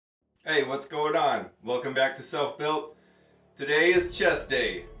Hey, what's going on? Welcome back to Self-Built. Today is chest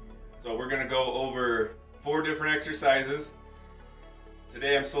day. So we're gonna go over 4 different exercises.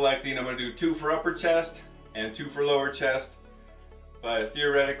 Today I'm gonna do 2 for upper chest and 2 for lower chest. But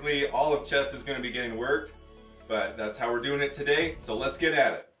theoretically, all of chest is gonna be getting worked, but that's how we're doing it today. So let's get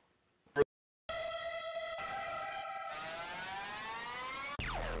at it.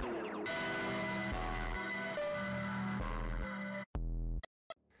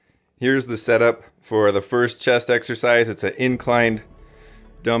 Here's the setup for the first chest exercise. It's an inclined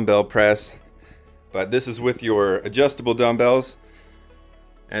dumbbell press, but this is with your adjustable dumbbells.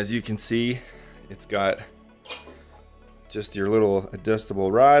 As you can see, it's got just your little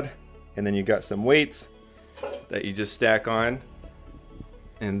adjustable rod, and then you got some weights that you just stack on,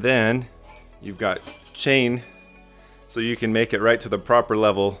 and then you've got chain so you can make it right to the proper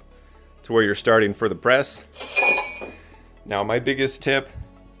level to where you're starting for the press. Now, my biggest tip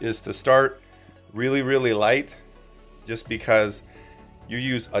is to start really light, just because you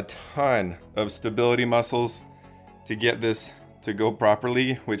use a ton of stability muscles to get this to go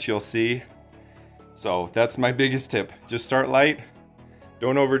properly, which you'll see. So that's my biggest tip. Just start light,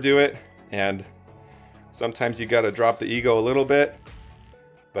 don't overdo it, and sometimes you gotta drop the ego a little bit,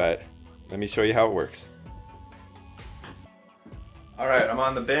 but let me show you how it works. All right, I'm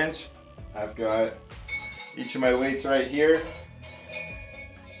on the bench. I've got each of my weights right here.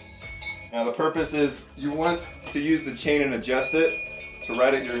 Now the purpose is you want to use the chain and adjust it to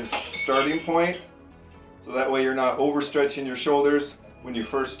right at your starting point, so that way you're not overstretching your shoulders when you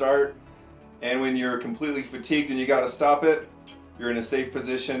first start, and when you're completely fatigued and you got to stop it, you're in a safe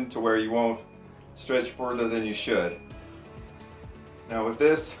position to where you won't stretch further than you should. Now with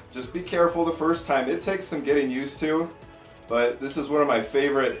this, just be careful the first time. It takes some getting used to, but this is one of my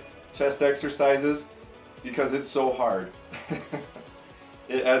favorite chest exercises because it's so hard.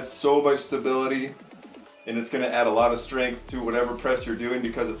 It adds so much stability, and it's going to add a lot of strength to whatever press you're doing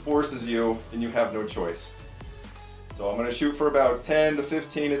because it forces you and you have no choice. So I'm going to shoot for about 10 to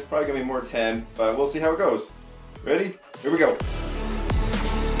 15. It's probably going to be more 10, but we'll see how it goes. Ready? Here we go.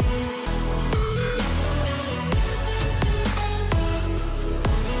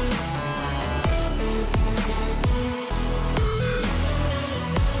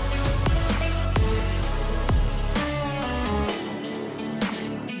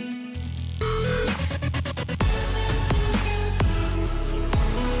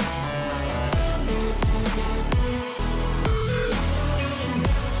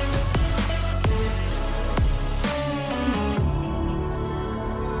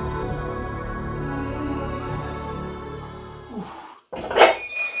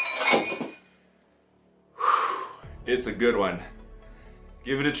 It's a good one.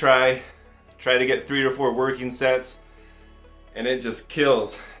 Give it a try. Try to get 3 to 4 working sets, and it just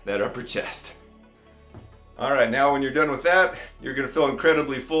kills that upper chest. All right, now when you're done with that, you're gonna feel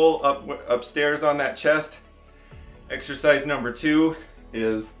incredibly full upstairs on that chest. Exercise number 2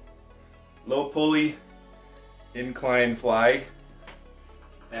 is low pulley incline fly.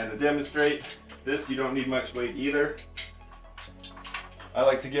 And to demonstrate this, you don't need much weight either. I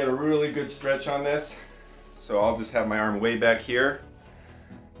like to get a really good stretch on this. So I'll just have my arm way back here.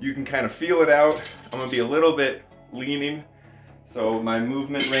 You can kind of feel it out. I'm gonna be a little bit leaning, so my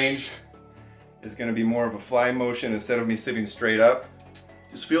movement range is gonna be more of a fly motion instead of me sitting straight up.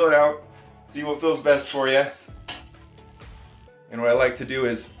 Just feel it out, see what feels best for you. And what I like to do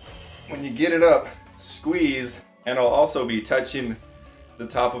is, when you get it up, squeeze, and I'll also be touching the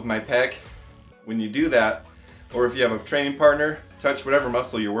top of my pec. When you do that, or if you have a training partner, touch whatever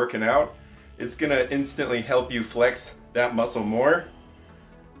muscle you're working out. It's gonna instantly help you flex that muscle more,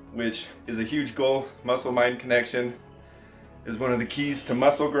 which is a huge goal. Muscle-mind connection is one of the keys to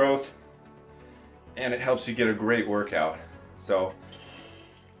muscle growth, and it helps you get a great workout. So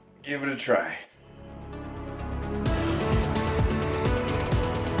give it a try.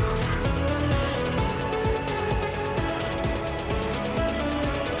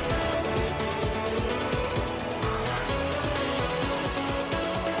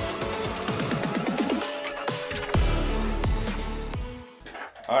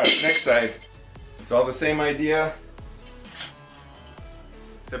 Alright, next side. It's all the same idea,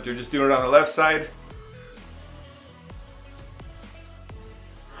 except you're just doing it on the left side.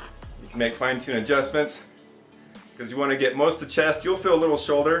 You can make fine-tune adjustments because you want to get most of the chest. You'll feel a little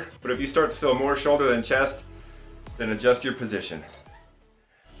shoulder, but if you start to feel more shoulder than chest, then adjust your position.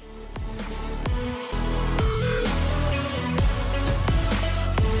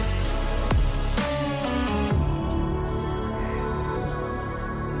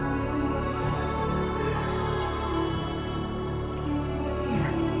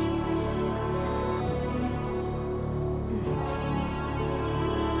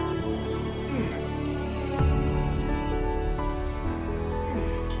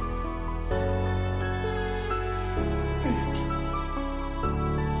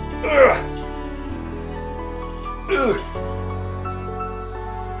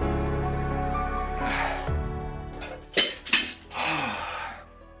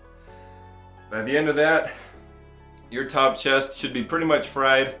 the end of that, your top chest should be pretty much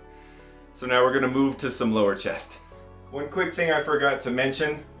fried. So now we're gonna move to some lower chest. One quick thing I forgot to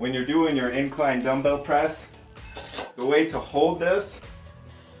mention, when you're doing your incline dumbbell press, the way to hold this,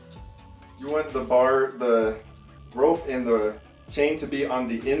 you want the rope and the chain to be on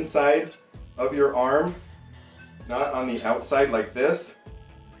the inside of your arm, not on the outside like this.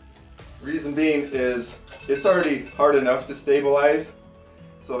 Reason being is it's already hard enough to stabilize,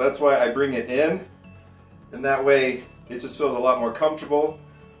 so that's why I bring it in, and that way it just feels a lot more comfortable.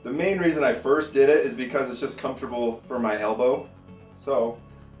 The main reason I first did it is because it's just comfortable for my elbow, so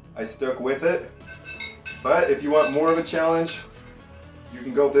I stuck with it. But if you want more of a challenge, you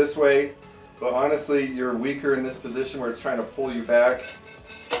can go this way, but honestly you're weaker in this position where it's trying to pull you back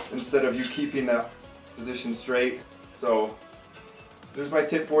instead of you keeping that position straight. So there's my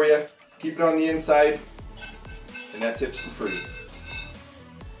tip for you. Keep it on the inside, and that tip's for free.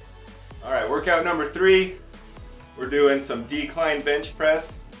 All right, workout number 3, we're doing some decline bench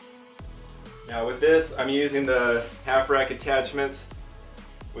press. Now with this, I'm using the half rack attachments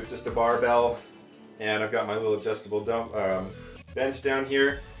with just a barbell, and I've got my little adjustable bench down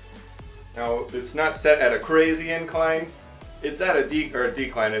here. Now it's not set at a crazy incline, it's at a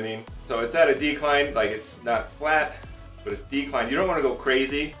decline, I mean. So it's at a decline, like it's not flat, but it's decline. You don't want to go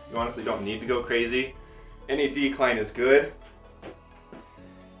crazy. You honestly don't need to go crazy. Any decline is good.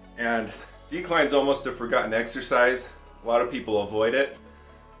 And decline's almost a forgotten exercise. A lot of people avoid it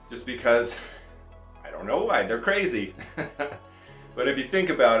just because, I don't know why, they're crazy. But if you think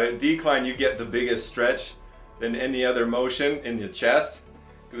about it, decline, you get the biggest stretch than any other motion in the chest.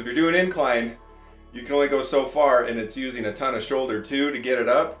 Because if you're doing incline, you can only go so far, and it's using a ton of shoulder too to get it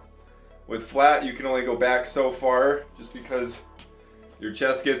up. With flat, you can only go back so far just because your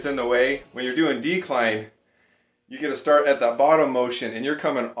chest gets in the way. When you're doing decline, you get to start at that bottom motion and you're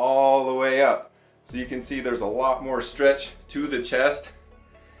coming all the way up. So you can see there's a lot more stretch to the chest,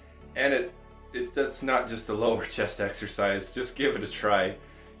 and that's not just a lower chest exercise. Just give it a try.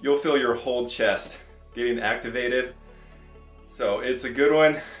 You'll feel your whole chest getting activated. So it's a good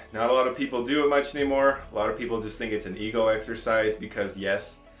one. Not a lot of people do it much anymore. A lot of people just think it's an ego exercise because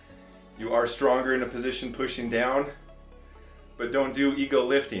yes, you are stronger in a position pushing down, but don't do ego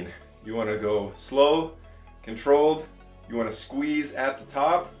lifting. You want to go slow, controlled. You want to squeeze at the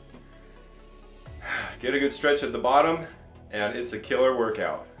top, get a good stretch at the bottom, and it's a killer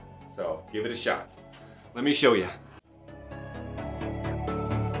workout. So give it a shot. Let me show you.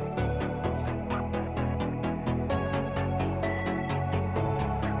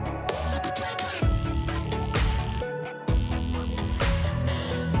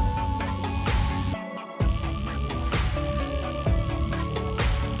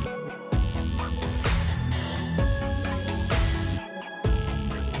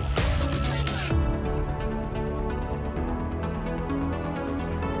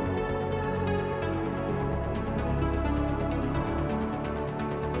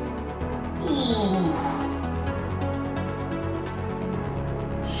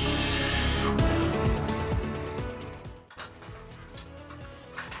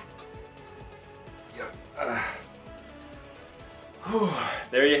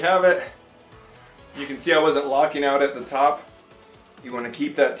 There you have it. You can see I wasn't locking out at the top. You want to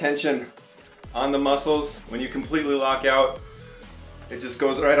keep that tension on the muscles. When you completely lock out, it just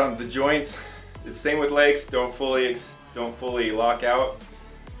goes right on the joints. It's same with legs. Don't fully lock out.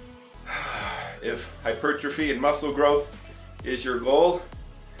 If hypertrophy and muscle growth is your goal,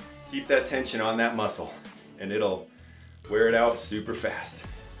 keep that tension on that muscle and it'll wear it out super fast.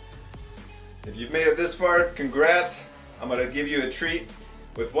 If you've made it this far, congrats. I'm gonna give you a treat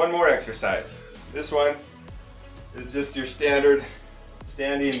with one more exercise. This one is just your standard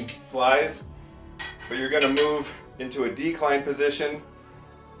standing flies, but you're gonna move into a decline position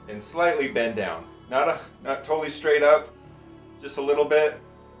and slightly bend down. Not totally straight up, just a little bit.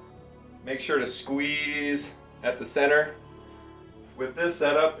 Make sure to squeeze at the center. With this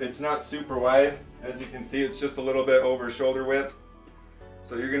setup, it's not super wide. As you can see, it's just a little bit over shoulder width.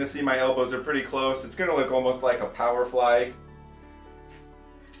 So you're gonna see my elbows are pretty close. It's gonna look almost like a power fly.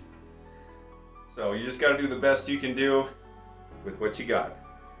 So you just gotta do the best you can do with what you got.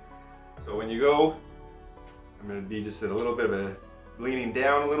 So when you go, I'm gonna be just at a little bit of a leaning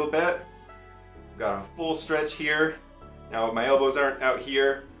down a little bit. Got a full stretch here. Now my elbows aren't out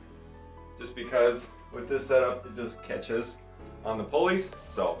here just because with this setup it just catches on the pulleys.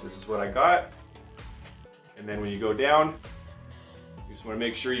 So this is what I got. And then when you go down, you just want to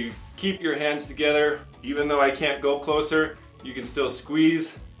make sure you keep your hands together. Even though I can't go closer, you can still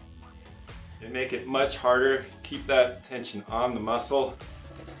squeeze and make it much harder. Keep that tension on the muscle.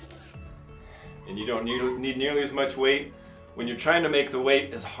 and you don't need nearly as much weight when you're trying to make the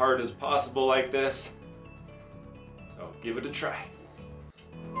weight as hard as possible like this. So give it a try.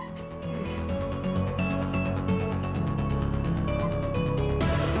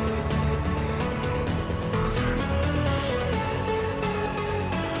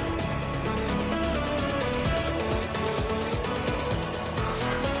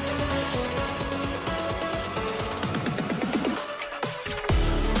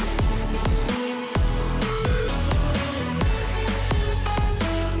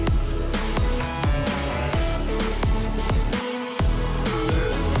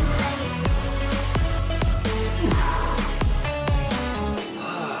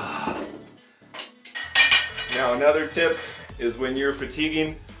 Now another tip is when you're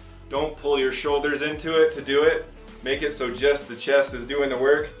fatiguing, don't pull your shoulders into it to do it. Make it so just the chest is doing the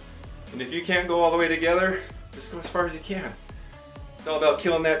work. And if you can't go all the way together, just go as far as you can. It's all about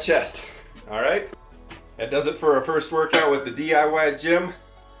killing that chest. All right? That does it for our first workout with the DIY gym.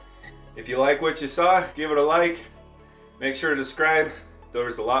 If you like what you saw, give it a like. Make sure to subscribe.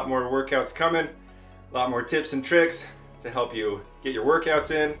 There's a lot more workouts coming, a lot more tips and tricks to help you get your workouts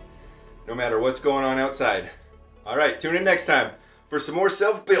in, no matter what's going on outside. All right, tune in next time for some more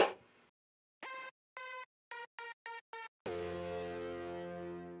self-built.